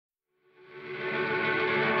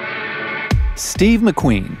Steve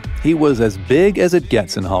McQueen. He was as big as it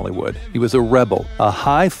gets in Hollywood. He was a rebel, a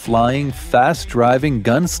high-flying, fast-driving,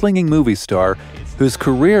 gunslinging movie star whose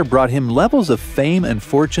career brought him levels of fame and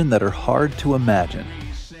fortune that are hard to imagine.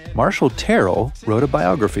 Marshall Terrill wrote a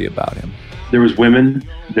biography about him. There was women,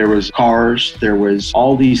 there was cars, there was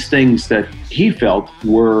all these things that he felt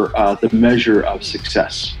were the measure of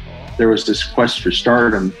success. There was this quest for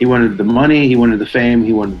stardom. He wanted the money, he wanted the fame,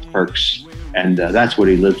 he wanted the perks, and that's what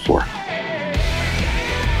he lived for.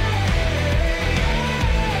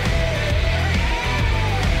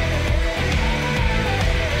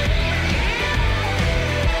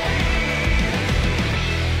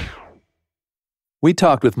 We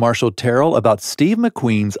talked with Marshall Terrill about Steve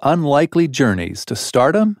McQueen's unlikely journeys to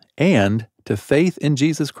stardom and to faith in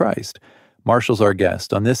Jesus Christ. Marshall's our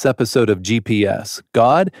guest on this episode of GPS,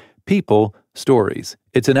 God, People, Stories.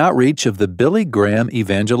 It's an outreach of the Billy Graham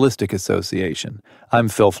Evangelistic Association. I'm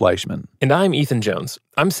Phil Fleischman. And I'm Ethan Jones.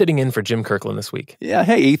 I'm sitting in for Jim Kirkland this week. Yeah,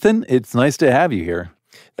 hey Ethan, it's nice to have you here.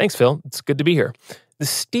 Thanks, Phil. It's good to be here.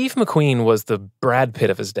 Steve McQueen was the Brad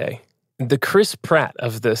Pitt of his day. The Chris Pratt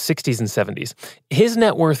of the 60s and 70s. His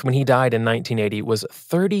net worth when he died in 1980 was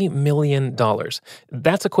 $30 million.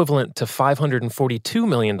 That's equivalent to $542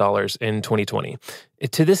 million in 2020.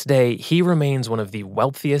 To this day, he remains one of the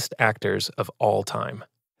wealthiest actors of all time.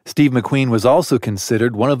 Steve McQueen was also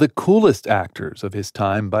considered one of the coolest actors of his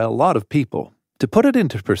time by a lot of people. To put it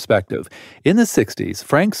into perspective, in the 60s,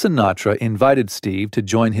 Frank Sinatra invited Steve to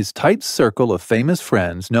join his tight circle of famous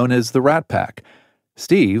friends known as the Rat Pack.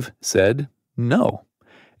 Steve said no.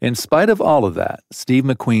 In spite of all of that, Steve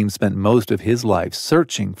McQueen spent most of his life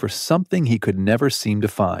searching for something he could never seem to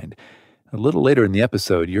find. A little later in the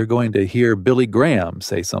episode, you're going to hear Billy Graham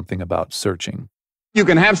say something about searching. You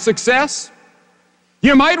can have success.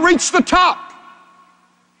 You might reach the top.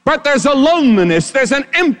 But there's a loneliness, there's an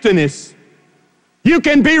emptiness. You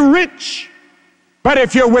can be rich. But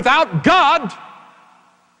if you're without God,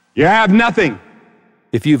 you have nothing.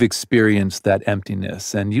 If you've experienced that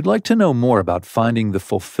emptiness and you'd like to know more about finding the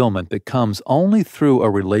fulfillment that comes only through a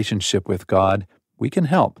relationship with God, we can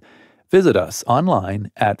help. Visit us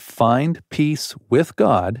online at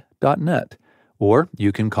findpeacewithgod.net, or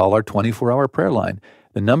you can call our 24-hour prayer line.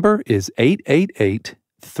 The number is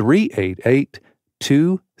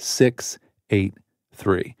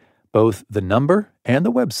 888-388-2683. Both the number and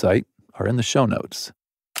the website are in the show notes.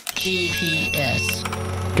 GPS.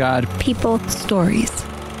 God, People, Stories.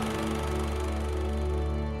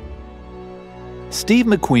 Steve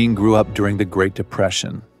McQueen grew up during the Great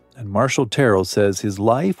Depression, and Marshall Terrill says his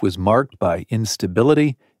life was marked by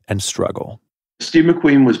instability and struggle. Steve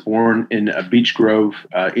McQueen was born in Beech Grove,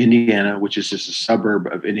 Indiana, which is just a suburb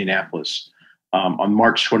of Indianapolis, on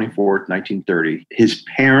March 24th, 1930. His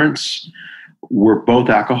parents were both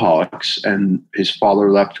alcoholics, and his father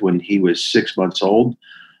left when he was 6 months old.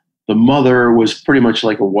 The mother was pretty much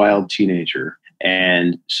like a wild teenager,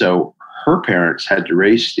 and so her parents had to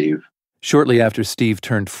raise Steve. Shortly after Steve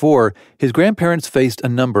turned 4, his grandparents faced a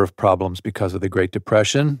number of problems because of the Great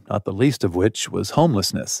Depression, not the least of which was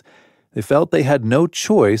homelessness. They felt they had no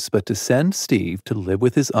choice but to send Steve to live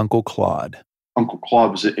with his Uncle Claude. Uncle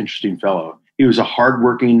Claude was an interesting fellow. He was a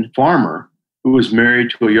hardworking farmer who was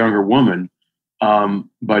married to a younger woman,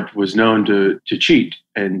 but was known to cheat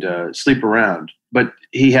and sleep around. But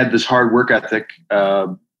he had this hard work ethic,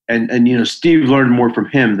 and Steve learned more from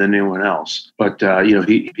him than anyone else. But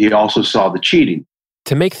he also saw the cheating.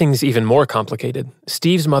 To make things even more complicated,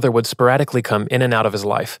 Steve's mother would sporadically come in and out of his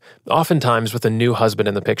life, oftentimes with a new husband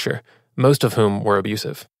in the picture, most of whom were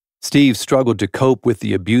abusive. Steve struggled to cope with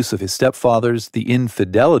the abuse of his stepfathers, the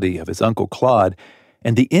infidelity of his Uncle Claude,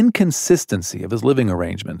 and the inconsistency of his living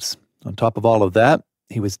arrangements. On top of all of that,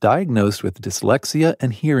 he was diagnosed with dyslexia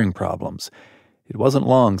and hearing problems. It wasn't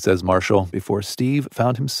long, says Marshall, before Steve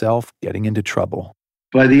found himself getting into trouble.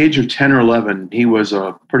 By the age of 10 or 11, he was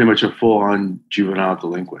pretty much a full-on juvenile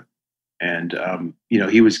delinquent. And,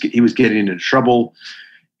 he was getting into trouble.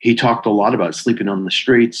 He talked a lot about sleeping on the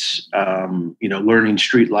streets, learning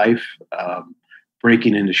street life,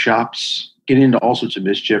 breaking into shops, getting into all sorts of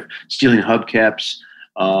mischief, stealing hubcaps,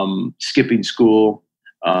 skipping school.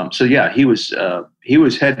 He was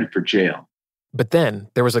headed for jail. But then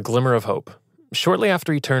there was a glimmer of hope. Shortly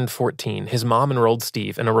after he turned 14, his mom enrolled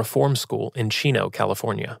Steve in a reform school in Chino,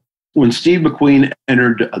 California. When Steve McQueen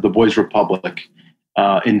entered the Boys Republic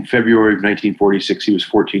in February of 1946, he was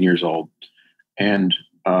 14 years old. And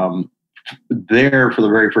there, for the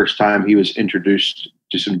very first time, he was introduced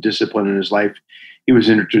to some discipline in his life. He was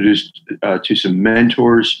introduced to some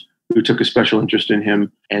mentors who took a special interest in him.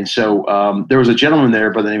 And so there was a gentleman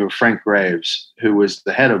there by the name of Frank Graves, who was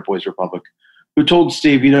the head of Boys Republic, who told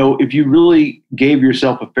Steve, if you really gave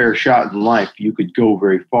yourself a fair shot in life, you could go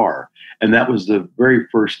very far. And that was the very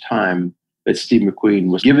first time that Steve McQueen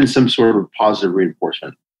was given some sort of positive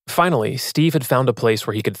reinforcement. Finally, Steve had found a place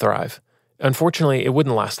where he could thrive. Unfortunately, it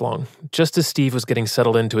wouldn't last long. Just as Steve was getting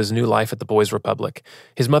settled into his new life at the Boys Republic,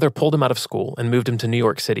 his mother pulled him out of school and moved him to New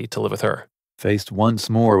York City to live with her. Faced once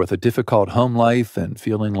more with a difficult home life and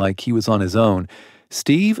feeling like he was on his own,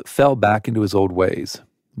 Steve fell back into his old ways.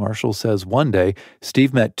 Marshall says one day,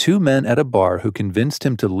 Steve met two men at a bar who convinced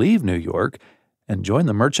him to leave New York and join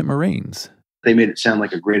the Merchant Marines. They made it sound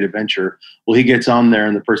like a great adventure. Well, he gets on there,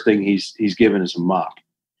 and the first thing he's given is a mop.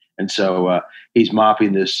 And so he's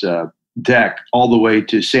mopping this deck all the way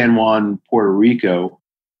to San Juan, Puerto Rico.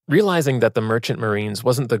 Realizing that the Merchant Marines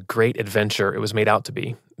wasn't the great adventure it was made out to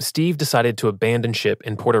be, Steve decided to abandon ship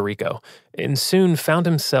in Puerto Rico and soon found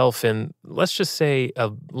himself in, let's just say,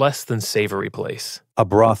 a less than savory place. A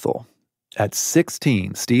brothel. At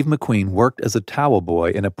 16, Steve McQueen worked as a towel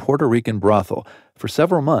boy in a Puerto Rican brothel for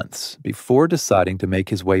several months before deciding to make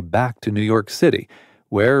his way back to New York City,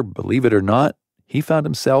 where, believe it or not, he found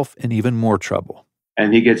himself in even more trouble.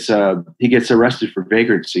 And he gets arrested for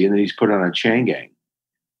vagrancy, and then he's put on a chain gang.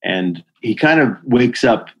 And he kind of wakes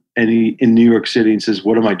up in New York City and says,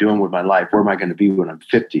 what am I doing with my life? Where am I going to be when I'm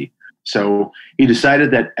 50? So he decided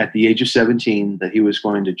that at the age of 17 that he was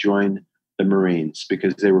going to join the Marines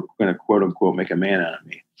because they were going to, quote unquote, make a man out of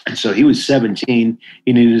me. And so he was 17.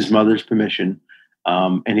 He needed his mother's permission,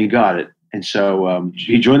 and he got it. And so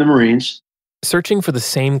he joined the Marines. Searching for the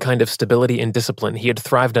same kind of stability and discipline he had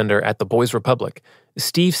thrived under at the Boys Republic,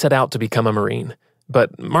 Steve set out to become a Marine.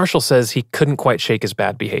 But Marshall says he couldn't quite shake his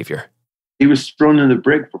bad behavior. He was thrown in the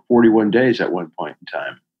brig for 41 days at one point in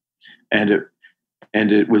time.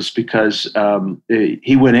 And it was because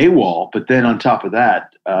he went AWOL, but then on top of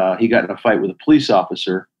that, he got in a fight with a police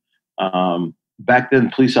officer. Back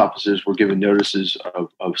then, police officers were given notices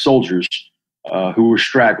of soldiers who were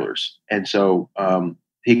stragglers. And so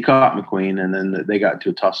he caught McQueen, and then they got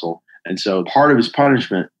into a tussle. And so part of his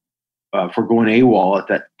punishment for going AWOL at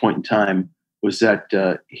that point in time was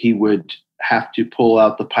that he would have to pull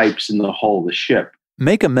out the pipes in the hull of the ship.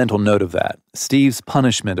 Make a mental note of that. Steve's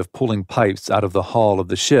punishment of pulling pipes out of the hull of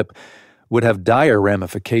the ship would have dire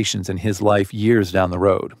ramifications in his life years down the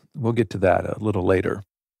road. We'll get to that a little later.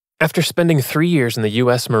 After spending 3 years in the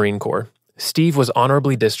U.S. Marine Corps, Steve was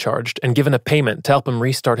honorably discharged and given a payment to help him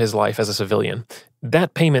restart his life as a civilian.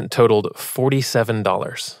 That payment totaled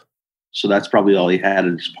 $47. So that's probably all he had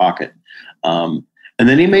in his pocket. And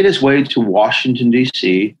then he made his way to Washington,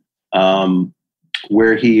 D.C.,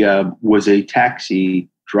 where he was a taxi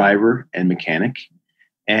driver and mechanic.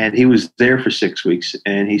 And he was there for 6 weeks,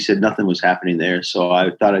 and he said nothing was happening there. So I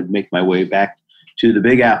thought I'd make my way back to the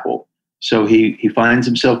Big Apple. So he finds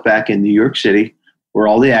himself back in New York City, where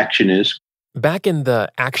all the action is. Back in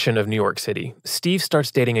the action of New York City, Steve starts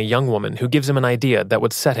dating a young woman who gives him an idea that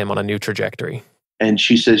would set him on a new trajectory. And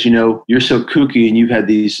she says, you're so kooky and you've had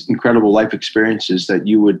these incredible life experiences that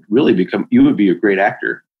you would be a great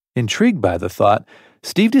actor. Intrigued by the thought,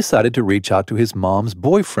 Steve decided to reach out to his mom's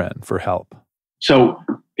boyfriend for help. So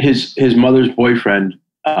his mother's boyfriend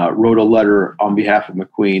wrote a letter on behalf of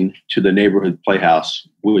McQueen to the neighborhood playhouse,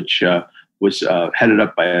 which was headed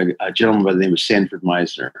up by a gentleman by the name of Sanford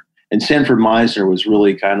Meisner. And Sanford Meisner was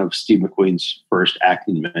really kind of Steve McQueen's first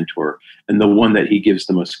acting mentor and the one that he gives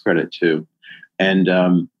the most credit to. And,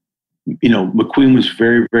 McQueen was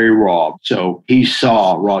very, very raw. So he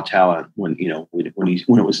saw raw talent when it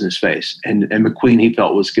was in his face. And McQueen, he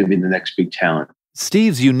felt, was going to be the next big talent.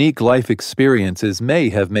 Steve's unique life experiences may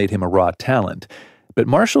have made him a raw talent, but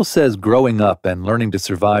Marshall says growing up and learning to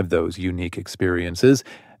survive those unique experiences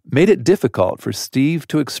made it difficult for Steve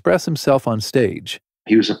to express himself on stage.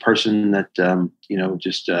 He was a person that,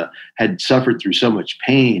 had suffered through so much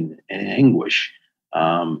pain and anguish.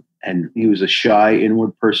 And he was a shy,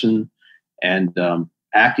 inward person. And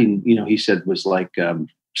acting, he said, was like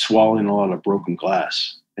swallowing a lot of broken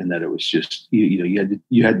glass. And that it was just,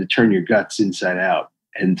 you had to turn your guts inside out.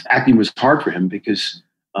 And acting was hard for him because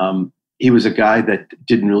he was a guy that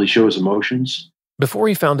didn't really show his emotions. Before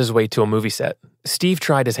he found his way to a movie set, Steve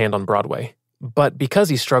tried his hand on Broadway. But because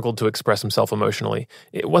he struggled to express himself emotionally,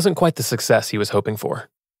 it wasn't quite the success he was hoping for.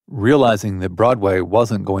 Realizing that Broadway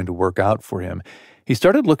wasn't going to work out for him, he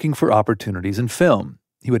started looking for opportunities in film.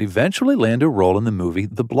 He would eventually land a role in the movie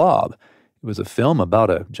The Blob. It was a film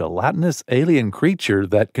about a gelatinous alien creature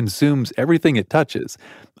that consumes everything it touches.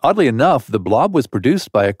 Oddly enough, The Blob was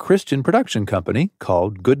produced by a Christian production company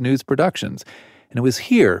called Good News Productions, and it was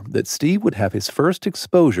here that Steve would have his first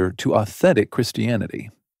exposure to authentic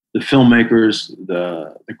Christianity. filmmakers,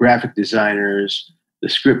 the graphic designers, the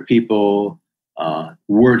script people,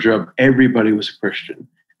 wardrobe, everybody was a Christian.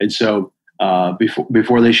 And so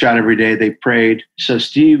before they shot every day, they prayed. So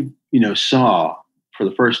Steve, saw for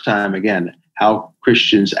the first time again how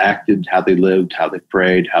Christians acted, how they lived, how they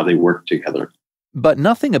prayed, how they worked together. But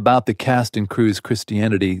nothing about the cast and crew's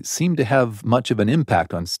Christianity seemed to have much of an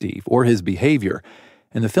impact on Steve or his behavior,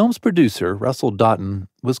 and the film's producer, Russell Doughton,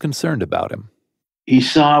 was concerned about him. He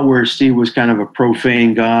saw where Steve was kind of a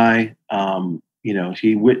profane guy.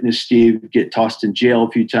 He witnessed Steve get tossed in jail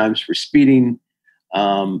a few times for speeding.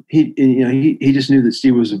 He just knew that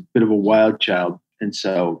Steve was a bit of a wild child. And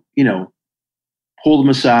so, pulled him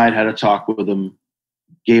aside, had a talk with him,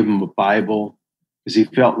 gave him a Bible, because he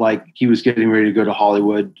felt like he was getting ready to go to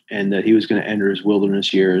Hollywood and that he was going to enter his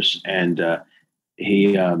wilderness years. And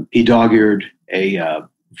he dog-eared a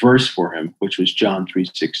verse for him, which was John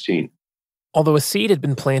 3:16. Although a seed had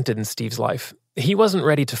been planted in Steve's life, he wasn't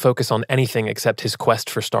ready to focus on anything except his quest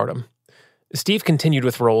for stardom. Steve continued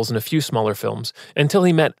with roles in a few smaller films until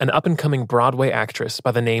he met an up-and-coming Broadway actress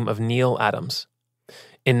by the name of Neal Adams.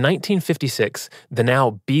 In 1956, the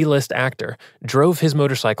now B-list actor drove his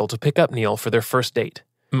motorcycle to pick up Neal for their first date.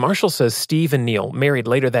 Marshall says Steve and Neal married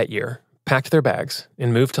later that year, packed their bags,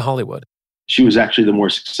 and moved to Hollywood. She was actually the more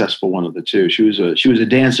successful one of the two. She was a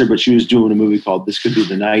dancer, but she was doing a movie called This Could Be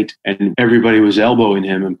the Night, and everybody was elbowing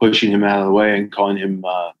him and pushing him out of the way and calling him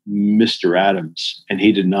Mr. Adams, and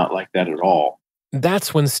he did not like that at all.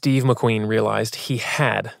 That's when Steve McQueen realized he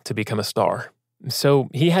had to become a star. So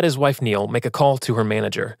he had his wife Neal make a call to her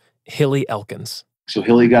manager, Hilly Elkins. So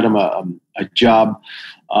Hilly got him a job,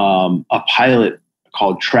 a pilot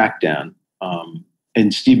called Trackdown,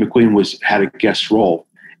 and Steve McQueen had a guest role.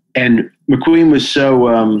 And McQueen was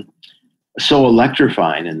so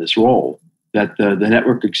electrifying in this role that the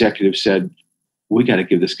network executive said, "We got to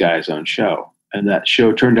give this guy his own show." And that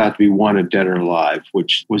show turned out to be Wanted Dead or Alive,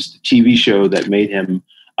 which was the TV show that made him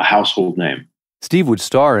a household name. Steve would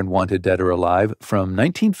star in Wanted Dead or Alive from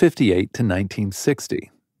 1958 to 1960.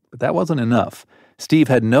 But that wasn't enough. Steve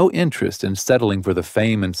had no interest in settling for the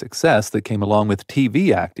fame and success that came along with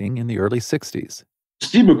TV acting in the early 60s.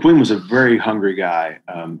 Steve McQueen was a very hungry guy.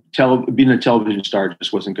 Being a television star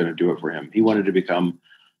just wasn't going to do it for him. He wanted to become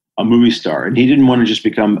a movie star. And he didn't want to just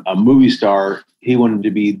become a movie star. He wanted to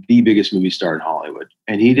be the biggest movie star in Hollywood.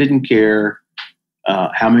 And he didn't care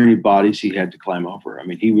how many bodies he had to climb over. I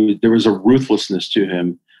mean, there was a ruthlessness to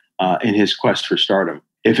him in his quest for stardom.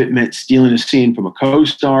 If it meant stealing a scene from a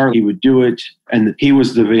co-star, he would do it. And he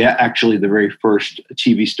was actually the very first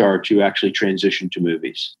TV star to actually transition to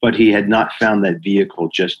movies. But he had not found that vehicle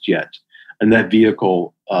just yet. And that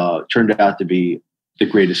vehicle turned out to be The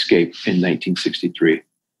Great Escape in 1963,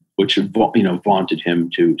 which vaunted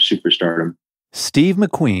him to superstardom. Steve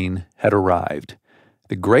McQueen had arrived.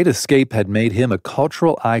 The Great Escape had made him a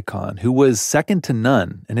cultural icon who was second to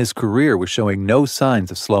none, and his career was showing no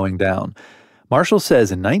signs of slowing down. Marshall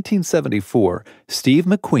says in 1974, Steve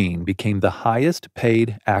McQueen became the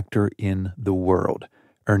highest-paid actor in the world,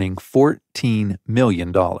 earning $14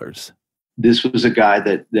 million. This was a guy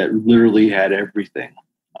that literally had everything,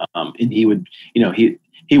 and he would,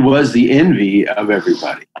 he was the envy of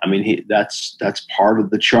everybody. I mean, that's part of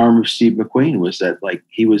the charm of Steve McQueen, was that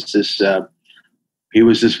he was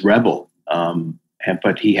this rebel,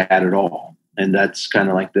 but he had it all, and that's kind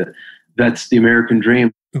of that's the American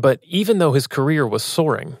dream. But even though his career was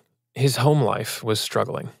soaring, his home life was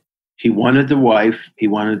struggling. He wanted the wife, he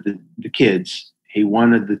wanted the kids, he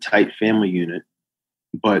wanted the tight family unit,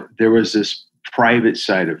 but there was this private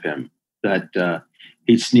side of him that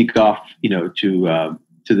he'd sneak off, to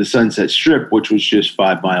the Sunset Strip, which was just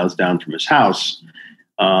 5 miles down from his house.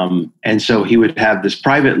 And so he would have this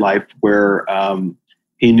private life where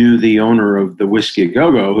he knew the owner of the Whiskey A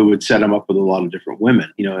Go-Go, who would set him up with a lot of different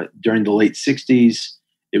women. During the late 60s,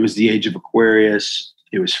 it was the age of Aquarius.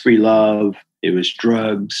 It was free love. It was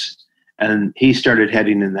drugs. And he started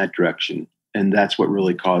heading in that direction. And that's what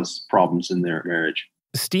really caused problems in their marriage.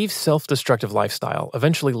 Steve's self-destructive lifestyle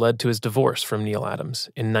eventually led to his divorce from Neal Adams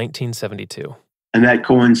in 1972. And that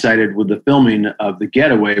coincided with the filming of The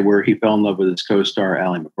Getaway, where he fell in love with his co-star,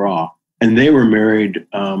 Ally McGraw. And they were married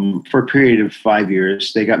for a period of 5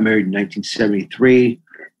 years. They got married in 1973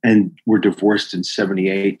 and were divorced in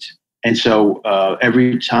 78. And so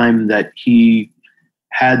every time that he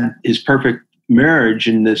had his perfect marriage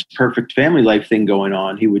and this perfect family life thing going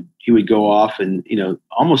on, he would go off and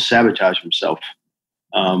almost sabotage himself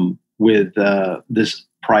with this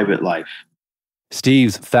private life.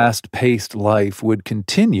 Steve's fast-paced life would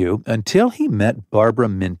continue until he met Barbara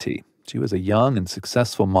Minty. She was a young and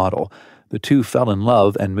successful model, The two fell in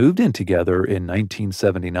love and moved in together in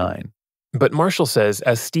 1979. But Marshall says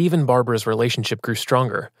as Steve and Barbara's relationship grew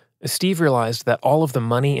stronger, Steve realized that all of the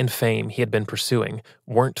money and fame he had been pursuing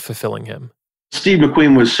weren't fulfilling him. Steve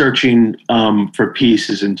McQueen was searching for peace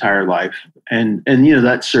his entire life. And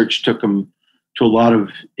that search took him to a lot of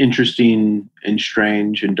interesting and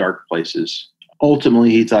strange and dark places.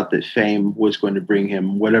 Ultimately, he thought that fame was going to bring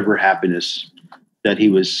him whatever happiness that he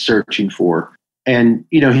was searching for. And,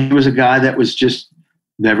 he was a guy that was just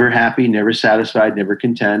never happy, never satisfied, never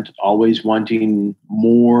content, always wanting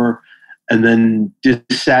more, and then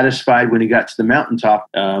dissatisfied when he got to the mountaintop.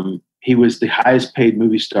 He was the highest paid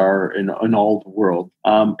movie star in all the world.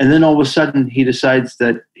 And then all of a sudden, he decides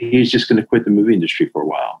that he's just going to quit the movie industry for a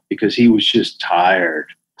while because he was just tired.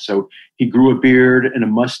 So he grew a beard and a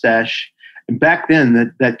mustache. And back then,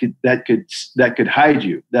 that could hide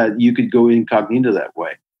you, that you could go incognito that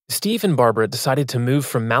way. Steve and Barbara decided to move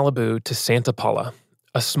from Malibu to Santa Paula,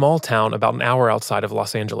 a small town about an hour outside of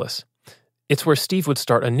Los Angeles. It's where Steve would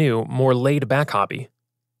start a new, more laid-back hobby,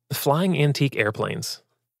 flying antique airplanes.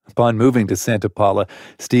 Upon moving to Santa Paula,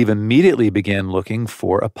 Steve immediately began looking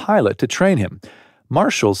for a pilot to train him.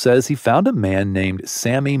 Marshall says he found a man named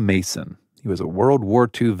Sammy Mason. He was a World War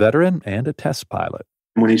II veteran and a test pilot.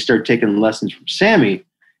 When he started taking lessons from Sammy,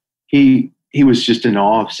 he was just in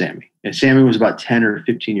awe of Sammy. And Sammy was about 10 or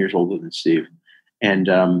 15 years older than Steve. And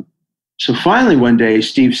so finally one day,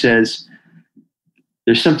 Steve says,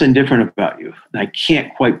 "There's something different about you. And I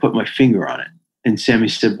can't quite put my finger on it." And Sammy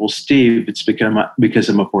said, "Well, Steve, it's because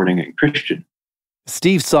I'm a born-again Christian."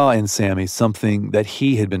 Steve saw in Sammy something that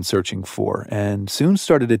he had been searching for and soon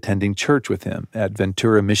started attending church with him at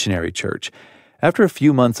Ventura Missionary Church. After a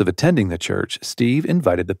few months of attending the church, Steve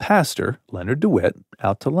invited the pastor, Leonard DeWitt,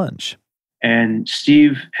 out to lunch. And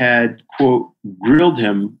Steve had, quote, grilled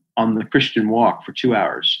him on the Christian walk for 2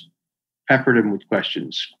 hours, peppered him with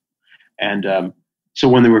questions. And so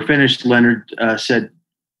when they were finished, Leonard said,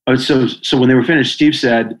 so when they were finished, Steve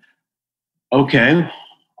said, "Okay,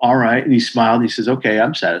 all right." And he smiled and he says, "Okay,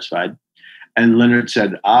 I'm satisfied." And Leonard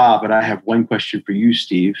said, "But I have one question for you,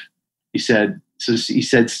 Steve."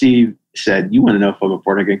 Steve said, "You want to know if I'm a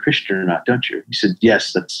born-again Christian or not, don't you?" He said,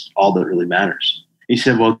 "Yes, that's all that really matters." He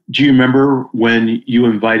said, "Well, do you remember when you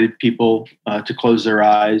invited people to close their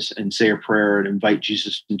eyes and say a prayer and invite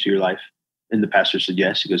Jesus into your life?" And the pastor said,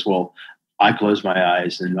 "Yes." He goes, "Well, I closed my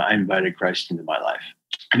eyes and I invited Christ into my life."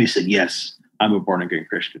 And he said, "Yes, I'm a born-again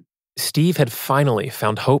Christian." Steve had finally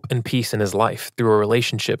found hope and peace in his life through a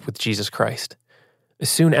relationship with Jesus Christ.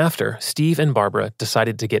 Soon after, Steve and Barbara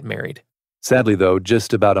decided to get married. Sadly, though,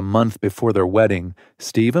 just about a month before their wedding,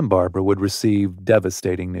 Steve and Barbara would receive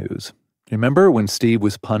devastating news. Remember when Steve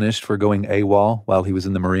was punished for going AWOL while he was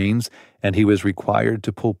in the Marines, and he was required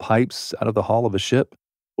to pull pipes out of the hull of a ship?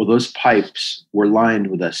 Well, those pipes were lined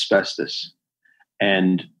with asbestos.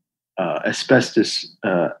 And asbestos,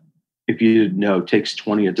 if you didn't know, takes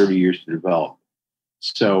 20 or 30 years to develop.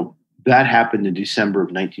 So that happened in December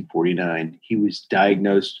of 1949. He was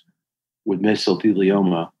diagnosed with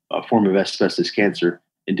mesothelioma, a form of asbestos cancer,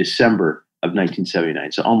 in December of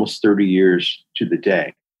 1979. So almost 30 years to the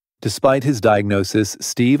day. Despite his diagnosis,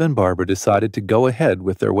 Steve and Barbara decided to go ahead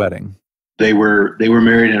with their wedding. They were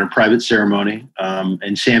married in a private ceremony,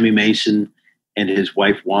 and Sammy Mason and his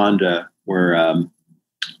wife Wanda were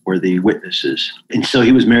the witnesses. And so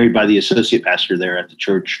he was married by the associate pastor there at the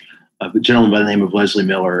church, a gentleman by the name of Leslie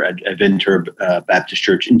Miller at Ventura Baptist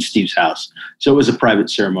Church in Steve's house. So it was a private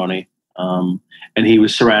ceremony, and he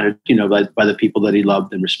was surrounded, by the people that he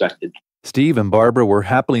loved and respected. Steve and Barbara were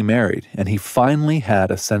happily married, and he finally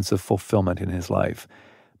had a sense of fulfillment in his life.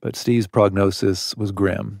 But Steve's prognosis was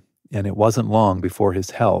grim, and it wasn't long before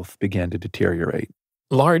his health began to deteriorate.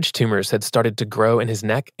 Large tumors had started to grow in his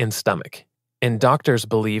neck and stomach, and doctors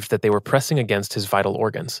believed that they were pressing against his vital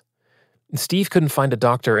organs. Steve couldn't find a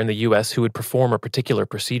doctor in the U.S. who would perform a particular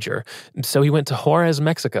procedure, so he went to Juarez,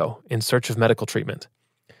 Mexico, in search of medical treatment.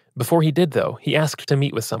 Before he did, though, he asked to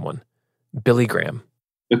meet with someone, Billy Graham.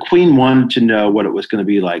 The Queen wanted to know what it was going to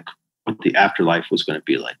be like, what the afterlife was going to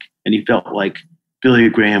be like, and he felt like Billy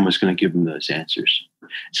Graham was going to give him those answers.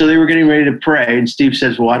 So they were getting ready to pray, and Steve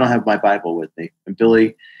says, "Well, I don't have my Bible with me." And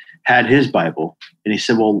Billy had his Bible, and he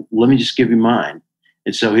said, "Well, let me just give you mine."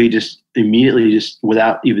 And so he just immediately,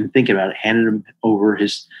 without even thinking about it, handed him over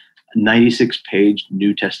his 96-page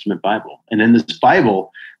New Testament Bible. And in this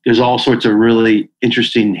Bible, there's all sorts of really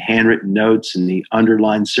interesting handwritten notes, and he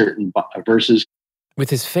underlined certain verses. With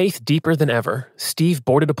his faith deeper than ever, Steve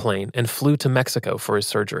boarded a plane and flew to Mexico for his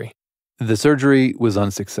surgery. The surgery was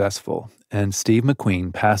unsuccessful, and Steve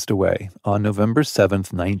McQueen passed away on November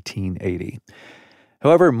 7th, 1980.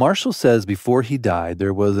 However, Marshall says before he died,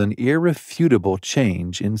 there was an irrefutable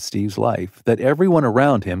change in Steve's life that everyone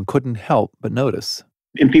around him couldn't help but notice.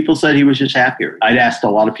 And people said he was just happier. I'd asked a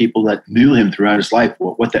lot of people that knew him throughout his life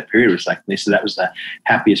what that period was like. And they said that was the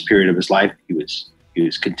happiest period of his life. He was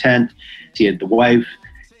content. He had the wife.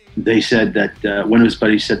 They said that one of his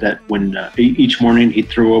buddies said that when each morning he'd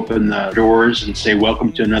throw open the doors and say,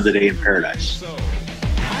 "Welcome to another day in paradise."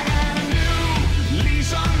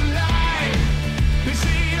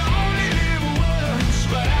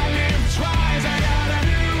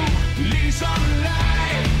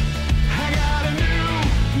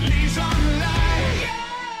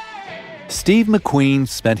 Steve McQueen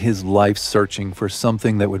spent his life searching for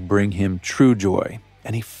something that would bring him true joy,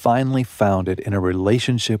 and he finally found it in a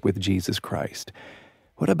relationship with Jesus Christ.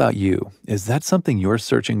 What about you? Is that something you're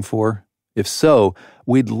searching for? If so,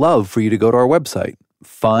 we'd love for you to go to our website,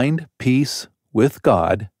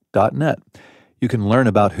 findpeacewithgod.net. You can learn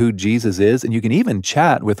about who Jesus is, and you can even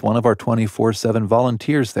chat with one of our 24/7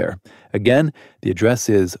 volunteers there. Again, the address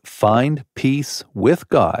is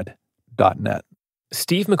findpeacewithgod.net.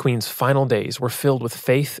 Steve McQueen's final days were filled with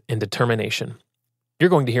faith and determination. You're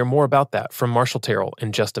going to hear more about that from Marshall Terrill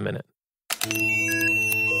in just a minute.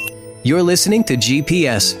 You're listening to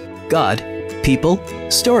GPS, God, People,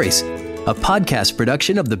 Stories, a podcast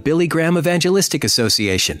production of the Billy Graham Evangelistic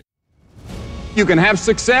Association. You can have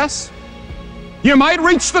success. You might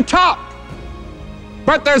reach the top.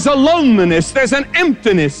 But there's a loneliness, there's an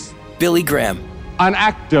emptiness. Billy Graham. An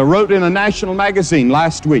actor wrote in a national magazine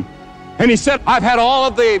last week, and he said, "I've had all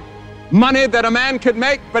of the money that a man could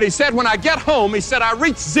make, but he said, when I get home, he said, I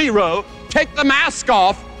reach zero, take the mask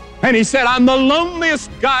off, and he said, I'm the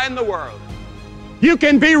loneliest guy in the world." You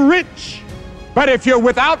can be rich, but if you're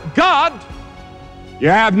without God, you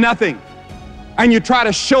have nothing. And you try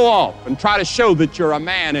to show off and try to show that you're a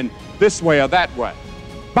man in this way or that way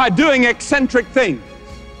by doing eccentric things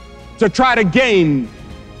to try to gain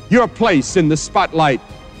your place in the spotlight.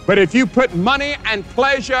 But if you put money and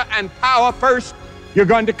pleasure and power first, you're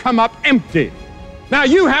going to come up empty. Now,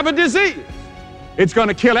 you have a disease. It's going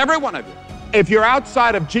to kill every one of you. If you're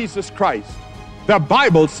outside of Jesus Christ, the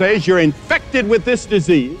Bible says you're infected with this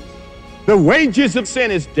disease. The wages of sin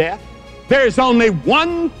is death. There's only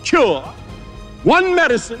one cure, one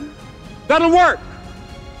medicine that'll work.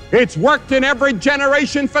 It's worked in every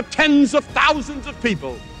generation for tens of thousands of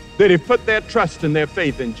people that have put their trust and their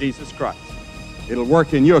faith in Jesus Christ. It'll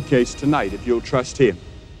work in your case tonight if you'll trust Him.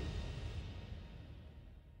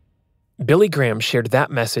 Billy Graham shared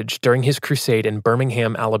that message during his crusade in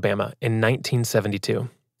Birmingham, Alabama in 1972.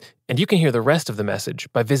 And you can hear the rest of the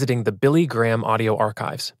message by visiting the Billy Graham audio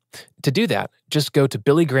archives. To do that, just go to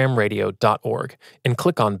billygrahamradio.org and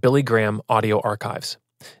click on Billy Graham Audio Archives.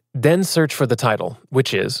 Then search for the title,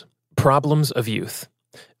 which is Problems of Youth.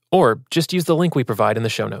 Or just use the link we provide in the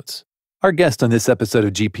show notes. Our guest on this episode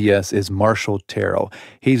of GPS is Marshall Terrill.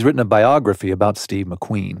 He's written a biography about Steve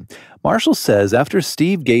McQueen. Marshall says after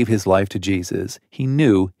Steve gave his life to Jesus, he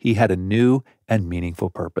knew he had a new and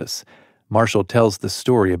meaningful purpose. Marshall tells the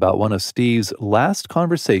story about one of Steve's last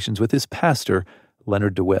conversations with his pastor,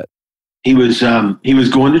 Leonard DeWitt. He was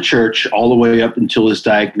going to church all the way up until his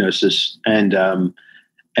diagnosis, and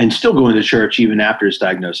still going to church even after his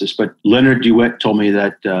diagnosis. But Leonard DeWitt told me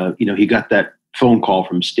that he got that phone call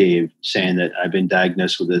from Steve saying that I've been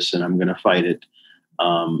diagnosed with this and I'm going to fight it,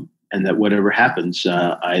 and that whatever happens,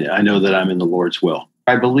 I know that I'm in the Lord's will.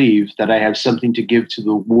 I believe that I have something to give to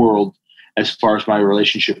the world as far as my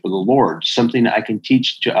relationship with the Lord, something I can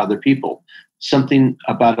teach to other people, something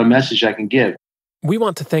about a message I can give. We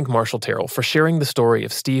want to thank Marshall Terrill for sharing the story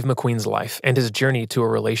of Steve McQueen's life and his journey to a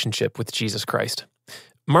relationship with Jesus Christ.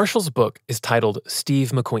 Marshall's book is titled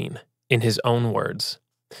Steve McQueen, in his own words.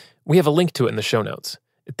 We have a link to it in the show notes.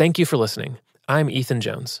 Thank you for listening. I'm Ethan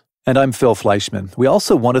Jones. And I'm Phil Fleischman. We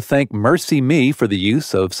also want to thank MercyMe for the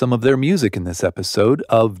use of some of their music in this episode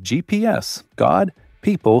of GPS, God,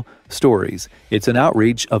 People, Stories. It's an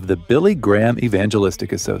outreach of the Billy Graham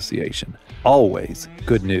Evangelistic Association. Always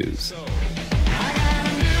good news.